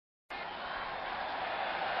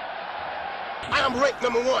I am ranked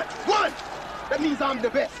number one. One! That means I'm the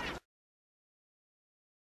best.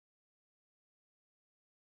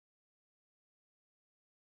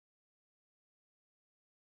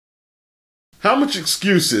 How much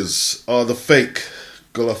excuses are the fake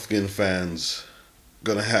Golovkin fans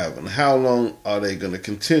gonna have, and how long are they gonna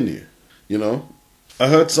continue? You know, I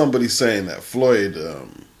heard somebody saying that Floyd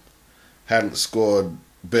hadn't scored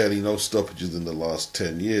barely no stoppages in the last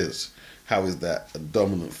 10 years. How is that a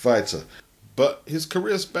dominant fighter? But his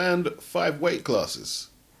career spanned 5 weight classes,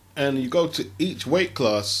 and you go to each weight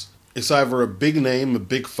class, it's either a big name, a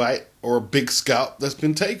big fight, or a big scalp that's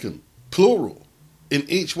been taken, plural, in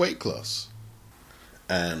each weight class.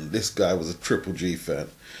 And this guy was a Triple G fan.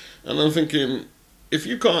 And I'm thinking, if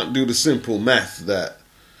you can't do the simple math that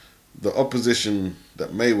the opposition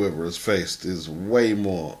that Mayweather has faced is way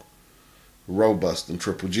more robust than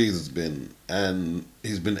Triple G's has been, and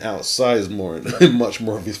he's been outsized more in much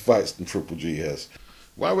more of his fights than Triple G has,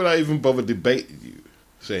 why would I even bother debating you,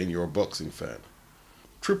 saying you're a boxing fan?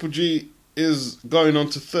 Triple G is going on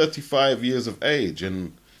to 35 years of age,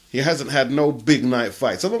 and he hasn't had no big night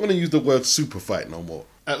fights. I'm not going to use the word super fight no more.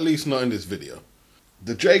 At least not in this video.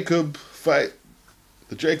 The Jacob fight,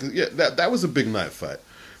 that was a big night fight.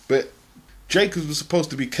 But Jacobs was supposed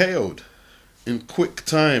to be KO'd in quick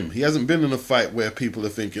time. He hasn't been in a fight where people are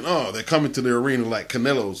thinking, oh, they're coming to the arena like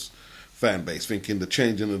Canelo's fan base, thinking the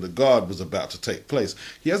changing of the guard was about to take place.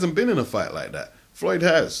 He hasn't been in a fight like that. Floyd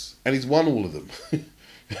has, and he's won all of them.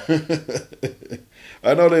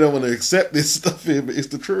 I know they don't want to accept this stuff here, but it's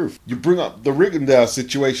the truth. You bring up the Rigondeaux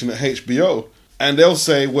situation at HBO, and they'll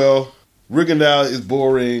say, well, Rigondeaux is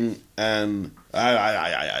boring, and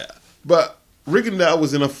But Rigondeaux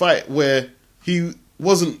was in a fight where he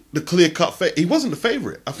wasn't the clear-cut favorite. He wasn't the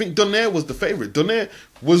favorite. I think Donaire was the favorite. Donaire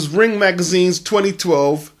was Ring Magazine's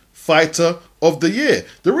 2012 Fighter of the Year.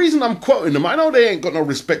 The reason I'm quoting them, I know they ain't got no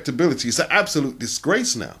respectability. It's an absolute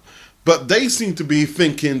disgrace now. But they seem to be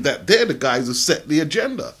thinking that they're the guys who set the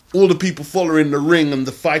agenda. All the people following the Ring and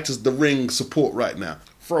the fighters the Ring support right now.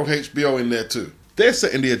 Throw HBO in there too. They're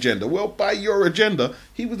setting the agenda. Well, by your agenda,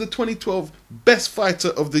 he was the 2012 best fighter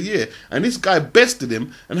of the year. And this guy bested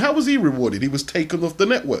him. And how was he rewarded? He was taken off the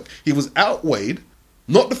network. He was outweighed,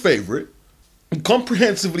 not the favorite, and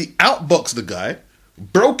comprehensively outboxed the guy,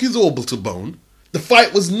 broke his orbital bone. The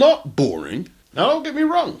fight was not boring. Now, don't get me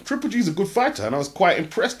wrong. Triple G's a good fighter, and I was quite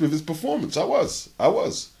impressed with his performance. I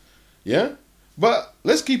was. Yeah? But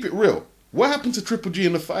let's keep it real. What happened to Triple G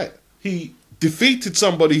in the fight? He defeated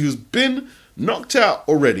somebody who's been knocked out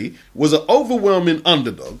already, was an overwhelming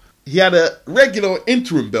underdog. He had a regular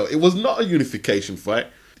interim belt. It was not a unification fight.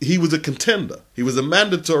 He was a contender. He was a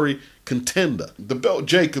mandatory contender. The belt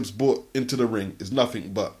Jacobs brought into the ring is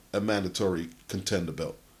nothing but a mandatory contender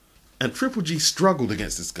belt. And Triple G struggled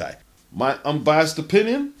against this guy. My unbiased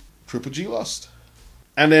opinion, Triple G lost.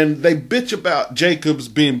 And then they bitch about Jacobs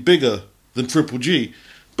being bigger than Triple G,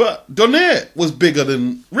 but Donaire was bigger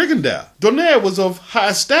than Rigondeaux. Donaire was of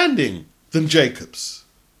higher standing than Jacobs.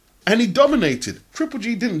 And he dominated. Triple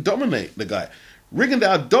G didn't dominate the guy.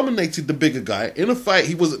 Rigondeaux dominated the bigger guy in a fight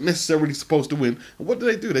he wasn't necessarily supposed to win. And what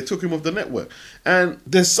did? They took him off the network. And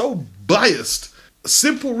they're so biased.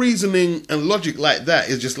 Simple reasoning and logic like that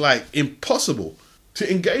is just like impossible to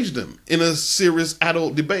engage them in a serious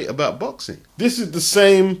adult debate about boxing. This is the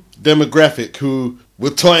same demographic who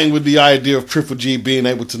were toying with the idea of Triple G being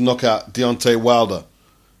able to knock out Deontay Wilder.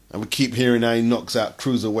 And we keep hearing how he knocks out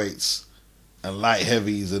cruiserweights and light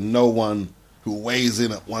heavies, and no one who weighs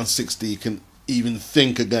in at 160 can even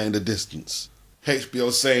think of going the distance.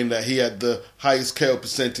 HBO saying that he had the highest KO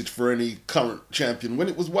percentage for any current champion when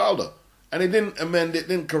it was Wilder. And they didn't amend it,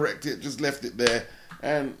 didn't correct it, just left it there.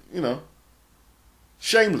 And, you know,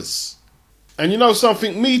 shameless. And you know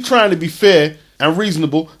something? Me trying to be fair and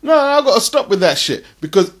reasonable, no, I got to stop with that shit.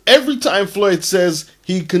 Because every time Floyd says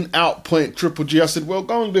he can outpoint Triple G, I said, well,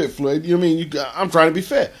 go and do it, Floyd. You know what I mean? I'm trying to be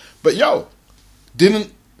fair. But yo,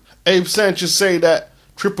 didn't Abe Sanchez say that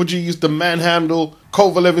Triple G used to manhandle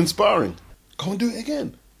Kovalev in sparring? Go and do it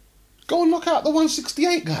again. Go and knock out the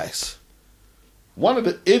 168 guys. One of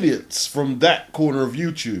the idiots from that corner of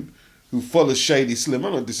YouTube who follows Shady Slim.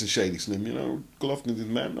 I'm not dissing Shady Slim, you know. Golovkin's his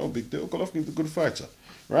man, no big deal. Golovkin's a good fighter,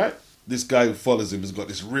 right? This guy who follows him has got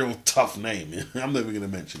this real tough name. I'm never going to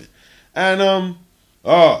mention it. And,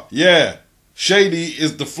 oh, yeah, Shady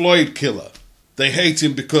is the Floyd killer. They hate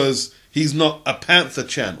him because he's not a Panther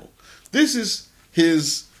channel. This is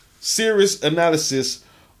his serious analysis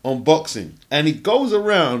on boxing. And he goes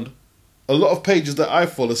around a lot of pages that I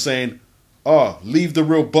follow saying, oh, leave the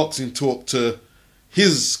real boxing talk to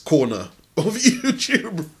his corner of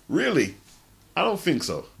YouTube. Really? I don't think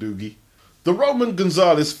so, Doogie. The Roman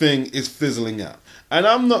Gonzalez thing is fizzling out. And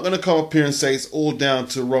I'm not going to come up here and say it's all down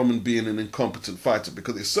to Roman being an incompetent fighter,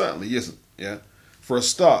 because it certainly isn't, yeah? For a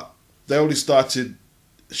start, they only started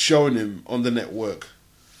showing him on the network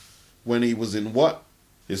when he was in what?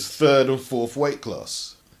 His third and fourth weight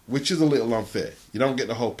class, which is a little unfair. You don't get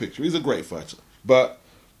the whole picture. He's a great fighter. But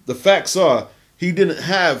the facts are, he didn't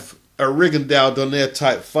have a Rigondeaux-Donaire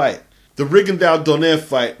type fight. The Rigondeaux-Donaire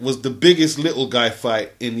fight was the biggest little guy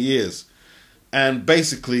fight in years. And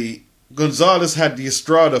basically, Gonzalez had the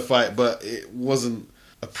Estrada fight, but it wasn't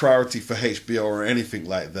a priority for HBO or anything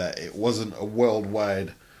like that. It wasn't a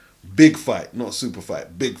worldwide big fight, not super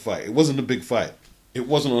fight, big fight. It wasn't a big fight. It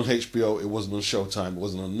wasn't on HBO, it wasn't on Showtime, it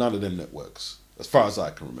wasn't on none of them networks, as far as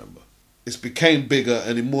I can remember. It's became bigger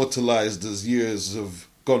and immortalized as years have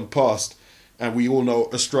gone past, and we all know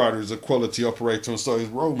Estrada is a quality operator and so is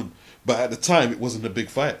Roman. But at the time, it wasn't a big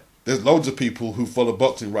fight. There's loads of people who follow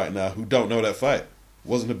boxing right now who don't know that fight. It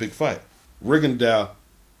wasn't a big fight. Rigondeaux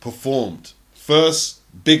performed. First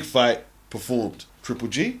big fight, performed. Triple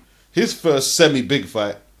G, his first semi-big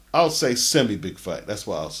fight, I'll say semi-big fight, that's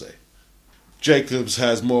what I'll say. Jacobs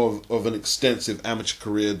has more of an extensive amateur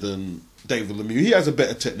career than David Lemieux. He has a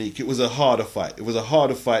better technique. It was a harder fight. It was a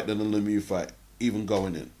harder fight than the Lemieux fight, even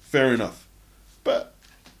going in. Fair enough. But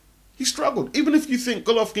he struggled. Even if you think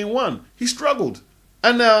Golovkin won, he struggled.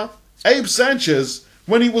 And now, Abe Sanchez,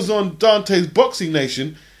 when he was on Dante's Boxing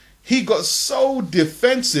Nation, he got so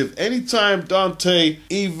defensive anytime Dante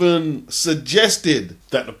even suggested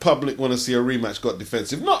that the public want to see a rematch. Got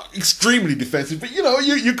defensive. Not extremely defensive, but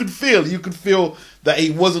you could feel that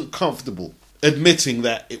he wasn't comfortable admitting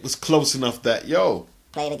that it was close enough that,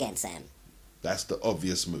 play it again, Sam. That's the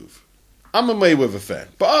obvious move. I'm a Mayweather fan,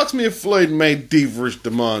 but ask me if Floyd made diva-ish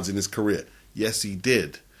demands in his career. Yes, he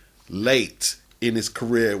did. Late in his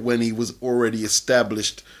career, when he was already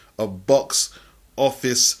established a box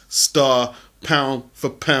office star, pound for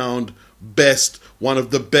pound, one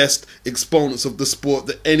of the best exponents of the sport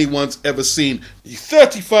that anyone's ever seen. You're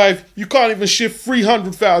 35, you can't even shift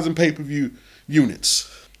 300,000 pay-per-view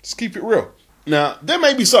units. Let's keep it real. Now, there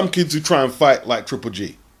may be some kids who try and fight like Triple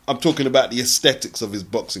G. I'm talking about the aesthetics of his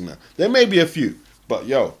boxing now. There may be a few, but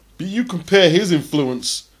you compare his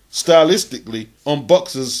influence stylistically on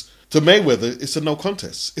boxers to Mayweather, it's a no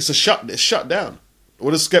contest. It's shut down.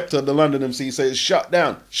 Or the Skepta, the London MC, say it's shut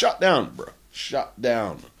down. Shut down, bro. Shut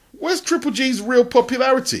down. Where's Triple G's real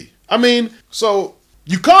popularity? I mean, so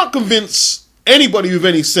you can't convince anybody with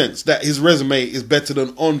any sense that his resume is better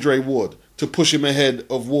than Andre Ward to push him ahead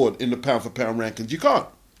of Ward in the pound-for-pound rankings. You can't.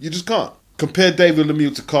 You just can't. Compare David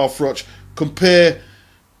Lemieux to Carl Froch. Compare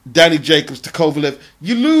Danny Jacobs to Kovalev.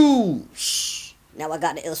 You lose. Now I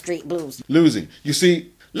got the Ill Street Blues. Losing. You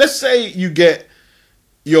see, let's say you get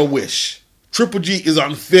your wish. Triple G is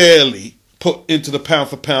unfairly put into the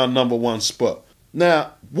pound-for-pound #1 spot.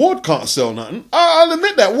 Now, Ward can't sell nothing. I'll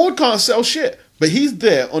admit that. Ward can't sell shit. But he's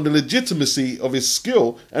there on the legitimacy of his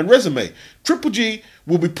skill and resume. Triple G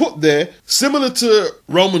will be put there, similar to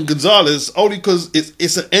Roman Gonzalez, only because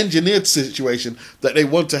it's an engineered situation that they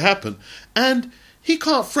want to happen. And he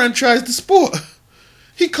can't franchise the sport.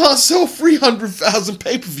 He can't sell 300,000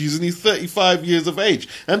 pay-per-views and he's 35 years of age.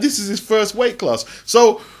 And this is his first weight class.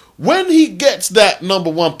 So when he gets that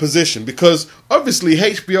 #1 position, because obviously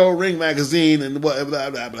HBO, Ring Magazine, and whatever, blah,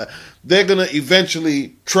 blah, blah, they're going to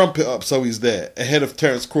eventually trump it up so he's there, ahead of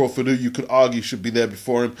Terence Crawford, who you could argue should be there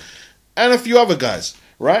before him, and a few other guys,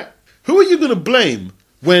 right? Who are you going to blame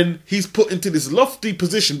when he's put into this lofty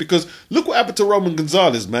position? Because look what happened to Roman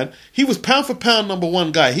Gonzalez, man. He was pound for pound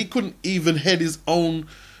 #1 guy. He couldn't even head his own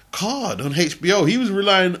card on HBO. He was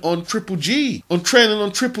relying on Triple G, on training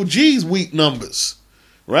on Triple G's weak numbers.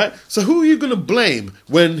 Right? So who are you going to blame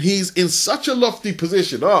when he's in such a lofty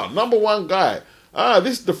position? #1 guy.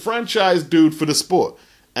 This is the franchise dude for the sport.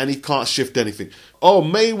 And he can't shift anything.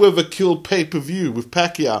 Mayweather killed pay-per-view with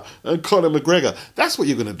Pacquiao and Conor McGregor. That's what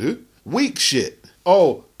you're going to do. Weak shit.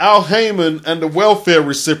 Al Heyman and the welfare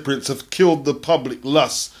recipients have killed the public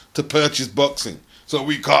lust to purchase boxing. So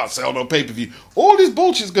we can't sell no pay-per-view. All this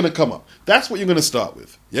bullshit's going to come up. That's what you're going to start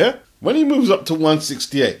with. Yeah? When he moves up to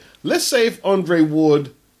 168, let's say if Andre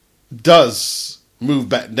Ward does move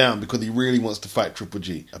back down because he really wants to fight Triple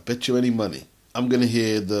G, I bet you any money I'm going to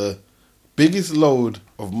hear the biggest load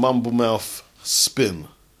of mumble mouth spin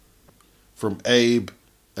from Abe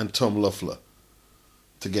and Tom Loeffler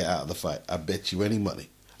to get out of the fight. I bet you any money.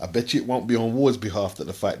 I bet you it won't be on Ward's behalf that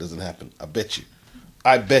the fight doesn't happen. I bet you.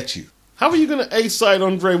 I bet you. How are you going to A-side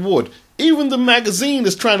Andre Ward? Even the magazine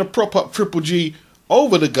that's trying to prop up Triple G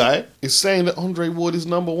over the guy is saying that Andre Ward is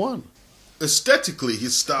 #1. Aesthetically,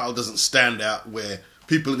 his style doesn't stand out where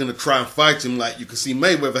people are going to try and fight him. Like you can see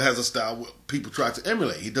Mayweather has a style where people try to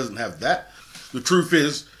emulate. He doesn't have that. The truth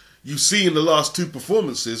is, you see in the last 2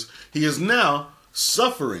 performances, he is now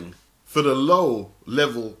suffering for the low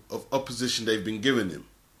level of opposition they've been giving him.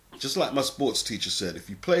 Just like my sports teacher said, if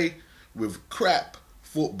you play with crap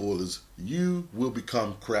footballers, you will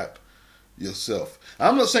become crap yourself.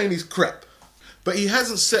 I'm not saying he's crap, but he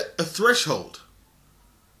hasn't set a threshold.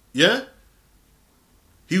 Yeah?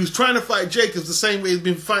 He was trying to fight Jacobs the same way he's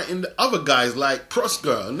been fighting the other guys like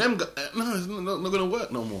Prosper and them guys. No, it's not going to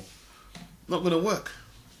work no more. Not going to work.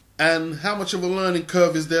 And how much of a learning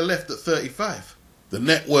curve is there left at 35? The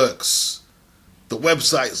networks, the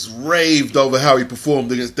websites raved over how he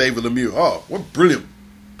performed against David Lemieux. Oh, what brilliant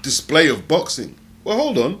display of boxing. Well,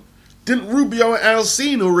 hold on. Didn't Rubio and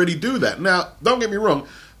Alcine already do that? Now, don't get me wrong.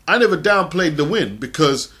 I never downplayed the win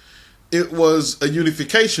because it was a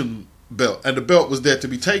unification belt and the belt was there to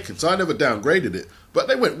be taken. So I never downgraded it. But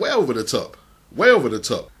they went way over the top. Way over the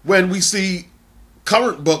top. When we see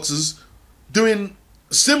current boxers doing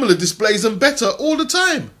similar displays and better all the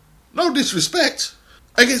time. No disrespect.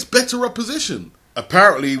 Against better opposition.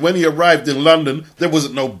 Apparently, when he arrived in London, there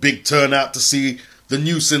wasn't no big turnout to see the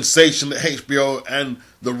new sensation that HBO and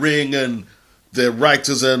The Ring and the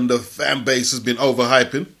writers and the fan base has been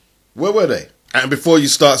overhyping. Where were they? And before you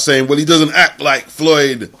start saying, well, he doesn't act like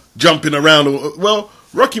Floyd jumping around. Well,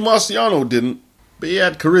 Rocky Marciano didn't, but he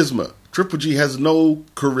had charisma. Triple G has no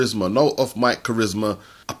charisma, no off-mic charisma.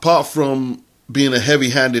 Apart from being a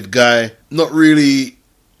heavy-handed guy, not really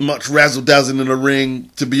much razzle-dazzle in the ring,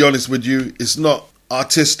 to be honest with you. It's not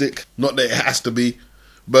artistic, not that it has to be.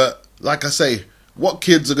 But, like I say, what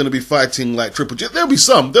kids are going to be fighting like Triple G? There'll be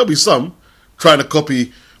some trying to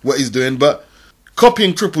copy what he's doing, but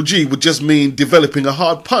copying Triple G would just mean developing a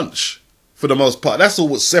hard punch for the most part. That's all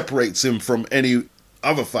what separates him from any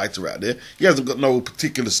other fighter out there. He hasn't got no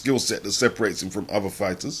particular skill set that separates him from other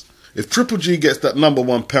fighters. If Triple G gets that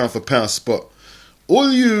 #1 pound-for-pound spot,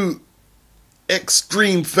 all you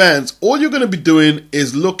extreme fans, all you're going to be doing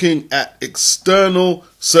is looking at external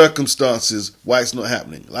circumstances why it's not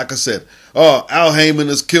happening. Like I said, Al Heyman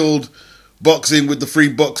has killed boxing with the free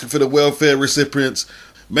boxing for the welfare recipients.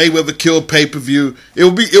 Mayweather killed pay-per-view. It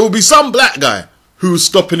will be some black guy who's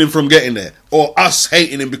stopping him from getting there, or us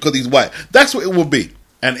hating him because he's white. That's what it will be.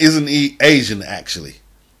 And isn't he Asian, actually?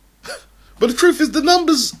 But the truth is, the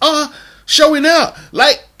numbers are showing out.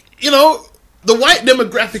 Like, the white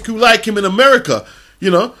demographic who like him in America,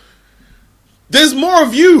 there's more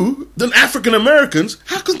of you than African Americans.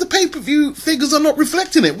 How come the pay-per-view figures are not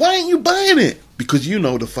reflecting it? Why ain't you buying it? Because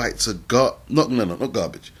the fights are not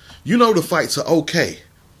garbage. The fights are okay,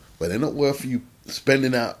 but they're not worth you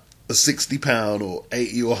spending out a £60 or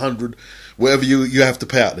 80 or 100, whatever you have to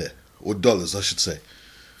pay out there, or dollars, I should say.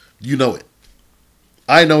 You know it.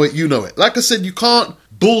 I know it. You know it. Like I said, you can't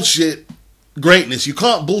bullshit greatness. You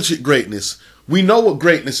can't bullshit greatness. We know what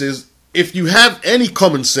greatness is. If you have any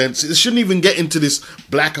common sense, it shouldn't even get into this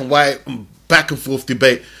black and white and back and forth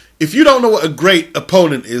debate. If you don't know what a great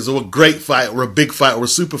opponent is, or a great fight, or a big fight, or a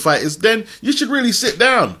super fight is, then you should really sit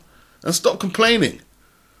down and stop complaining.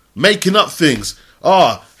 Making up things.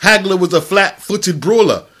 Hagler was a flat-footed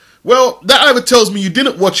brawler. Well, that either tells me you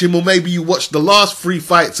didn't watch him, or maybe you watched the last 3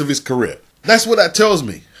 fights of his career. That's what that tells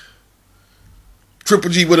me.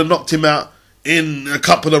 Triple G would have knocked him out in a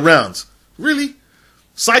couple of rounds. Really?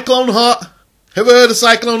 Cyclone Hart? Ever heard of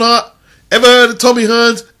Cyclone Hart? Ever heard of Tommy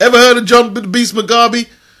Hearns? Ever heard of John the Beast Mugabe?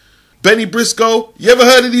 Benny Briscoe? You ever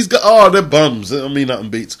heard of these guys? They're bums. I mean, nothing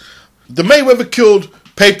beats. The Mayweather killed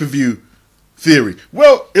pay-per-view theory.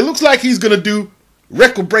 Well, it looks like he's going to do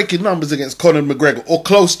record-breaking numbers against Conor McGregor, or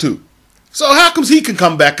close to. So how comes he can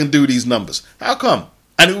come back and do these numbers? How come?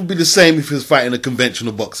 And it would be the same if he was fighting a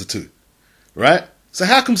conventional boxer too. Right? So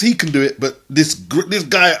how comes he can do it, but this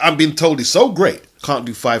guy, I'm being told, is so great, can't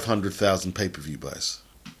do 500,000 pay-per-view buys?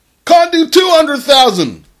 Can't do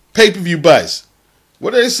 200,000 pay-per-view buys.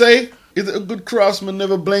 What do they say? Is it a good craftsman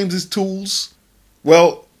never blames his tools?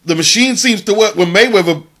 Well, the machine seems to work when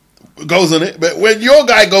Mayweather goes on it, but when your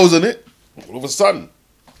guy goes on it, all of a sudden,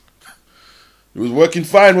 it was working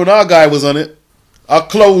fine when our guy was on it. I'll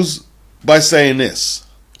close by saying this.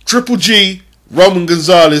 Triple G, Roman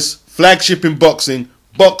Gonzalez, flagship in boxing.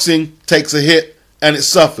 Boxing takes a hit and it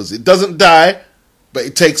suffers. It doesn't die, but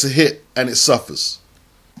it takes a hit and it suffers.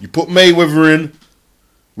 You put Mayweather in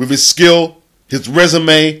with his skill, his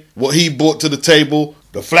resume, what he brought to the table,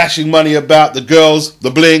 the flashing money about, the girls, the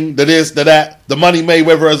bling, the this, the that, the money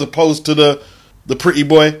Mayweather as opposed to the pretty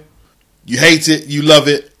boy. You hate it, you love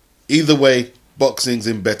it. Either way, boxing's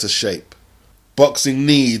in better shape. Boxing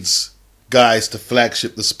needs guys to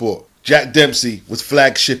flagship the sport. Jack Dempsey was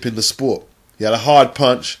flagship in the sport. He had a hard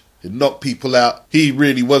punch. He knocked people out. He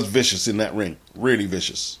really was vicious in that ring. Really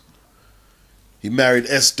vicious. He married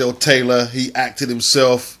Estelle Taylor. He acted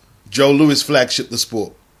himself. Joe Louis flagship the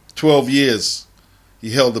sport. 12 years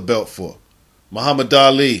he held the belt for. Muhammad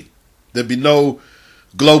Ali. There'd be no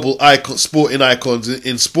global sporting icons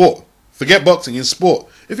in sport. Forget boxing, in sport.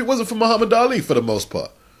 If it wasn't for Muhammad Ali for the most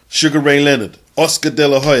part. Sugar Ray Leonard. Oscar De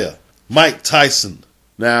La Hoya. Mike Tyson.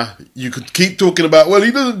 Now, you could keep talking about, well,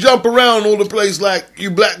 he doesn't jump around all the place like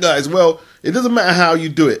you black guys. Well, it doesn't matter how you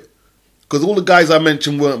do it. Because all the guys I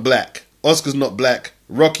mentioned weren't black. Oscar's not black.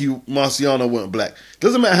 Rocky Marciano weren't black. It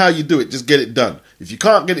doesn't matter how you do it, just get it done. If you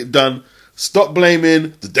can't get it done, stop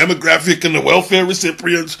blaming the demographic and the welfare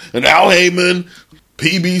recipients and Al Heyman,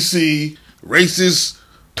 PBC, racist,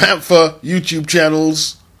 Panther YouTube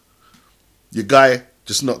channels. Your guy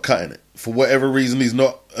just not cutting it. For whatever reason, he's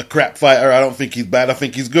not a crap fighter. I don't think he's bad. I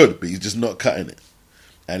think he's good, but he's just not cutting it.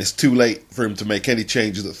 And it's too late for him to make any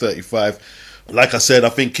changes at 35. Like I said, I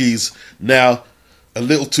think he's now a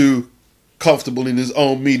little too comfortable in his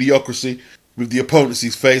own mediocrity with the opponents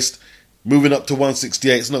he's faced. Moving up to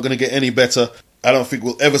 168, it's not going to get any better. I don't think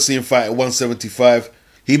we'll ever see him fight at 175.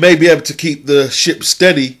 He may be able to keep the ship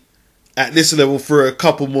steady at this level for a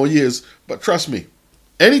couple more years, but trust me,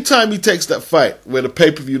 anytime he takes that fight where the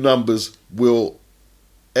pay-per-view numbers will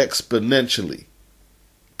exponentially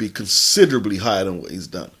be considerably higher than what he's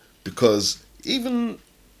done, because even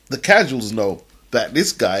the casuals know that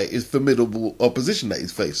this guy is formidable opposition that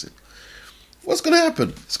he's facing. What's going to happen?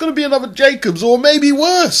 It's going to be another Jacobs, or maybe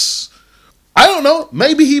worse. I don't know.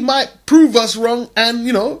 Maybe he might prove us wrong and,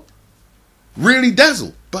 really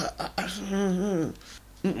dazzle. But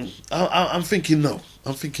I'm thinking no.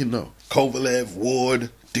 Kovalev,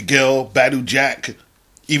 Ward, DeGale, Badu Jack,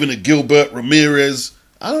 even a Gilbert, Ramirez.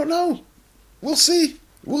 I don't know. We'll see.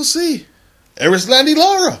 Erislandy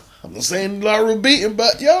Lara. I'm not saying Lara will beat him,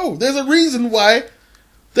 but there's a reason why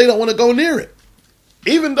they don't want to go near it.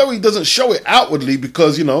 Even though he doesn't show it outwardly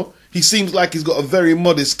because, he seems like he's got a very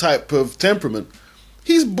modest type of temperament.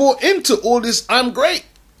 He's bought into all this I'm great,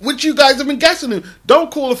 which you guys have been gassing him. Don't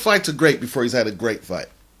call a fighter great before he's had a great fight.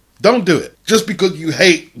 Don't do it. Just because you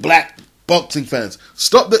hate black boxing fans.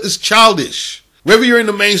 Stop that. It's childish. Whether you're in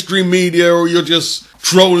the mainstream media or you're just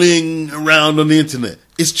trolling around on the internet,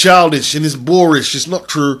 it's childish and it's boorish. It's not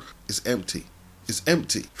true. It's empty.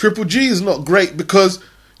 Triple G is not great because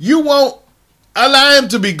you won't allow him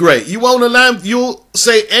to be great. You won't allow him. You'll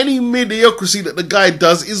say any mediocrity that the guy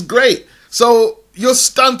does is great. So you're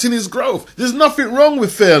stunting his growth. There's nothing wrong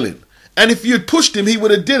with failing. And if you had pushed him, he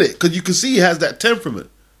would have did it. Because you can see he has that temperament.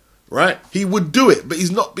 Right? He would do it, but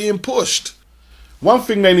he's not being pushed. One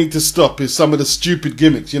thing they need to stop is some of the stupid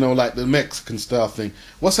gimmicks, like the Mexican style thing.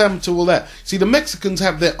 What's happened to all that? See, the Mexicans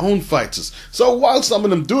have their own fighters. So while some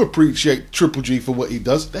of them do appreciate Triple G for what he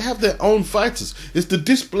does, they have their own fighters. It's the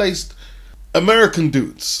displaced American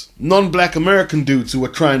dudes, non-black American dudes who are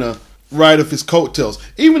trying to ride off his coattails.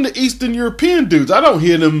 Even the Eastern European dudes, I don't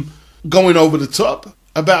hear them going over the top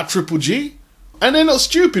about Triple G. And they're not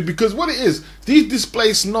stupid because what it is, these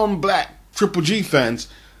displaced non-black Triple G fans,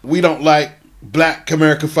 we don't like black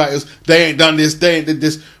American fighters, they ain't done this, they ain't did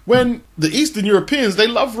this. When the Eastern Europeans, they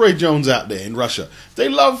love Roy Jones out there in Russia. They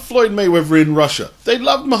love Floyd Mayweather in Russia. They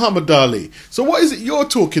love Muhammad Ali. So what is it you're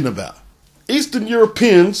talking about? Eastern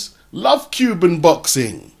Europeans love Cuban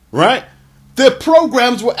boxing, right? Their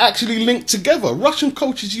programs were actually linked together. Russian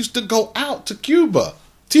coaches used to go out to Cuba.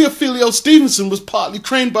 Teofilio Stevenson was partly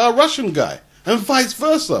trained by a Russian guy, and vice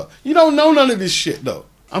versa. You don't know none of this shit, though.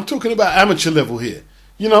 I'm talking about amateur level here,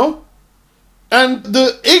 And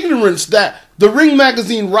the ignorance that the Ring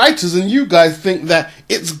Magazine writers and you guys think that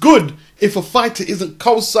it's good if a fighter isn't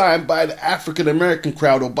co-signed by the African American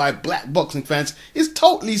crowd or by black boxing fans is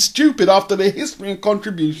totally stupid after the history and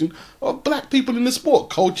contribution of black people in the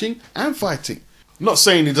sport, coaching and fighting. I'm not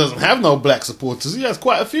saying he doesn't have no black supporters, he has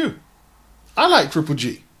quite a few. I like Triple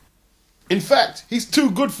G. In fact, he's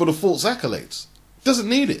too good for the false accolades. Doesn't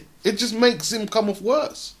need it. It just makes him come off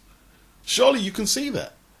worse. Surely you can see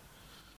that.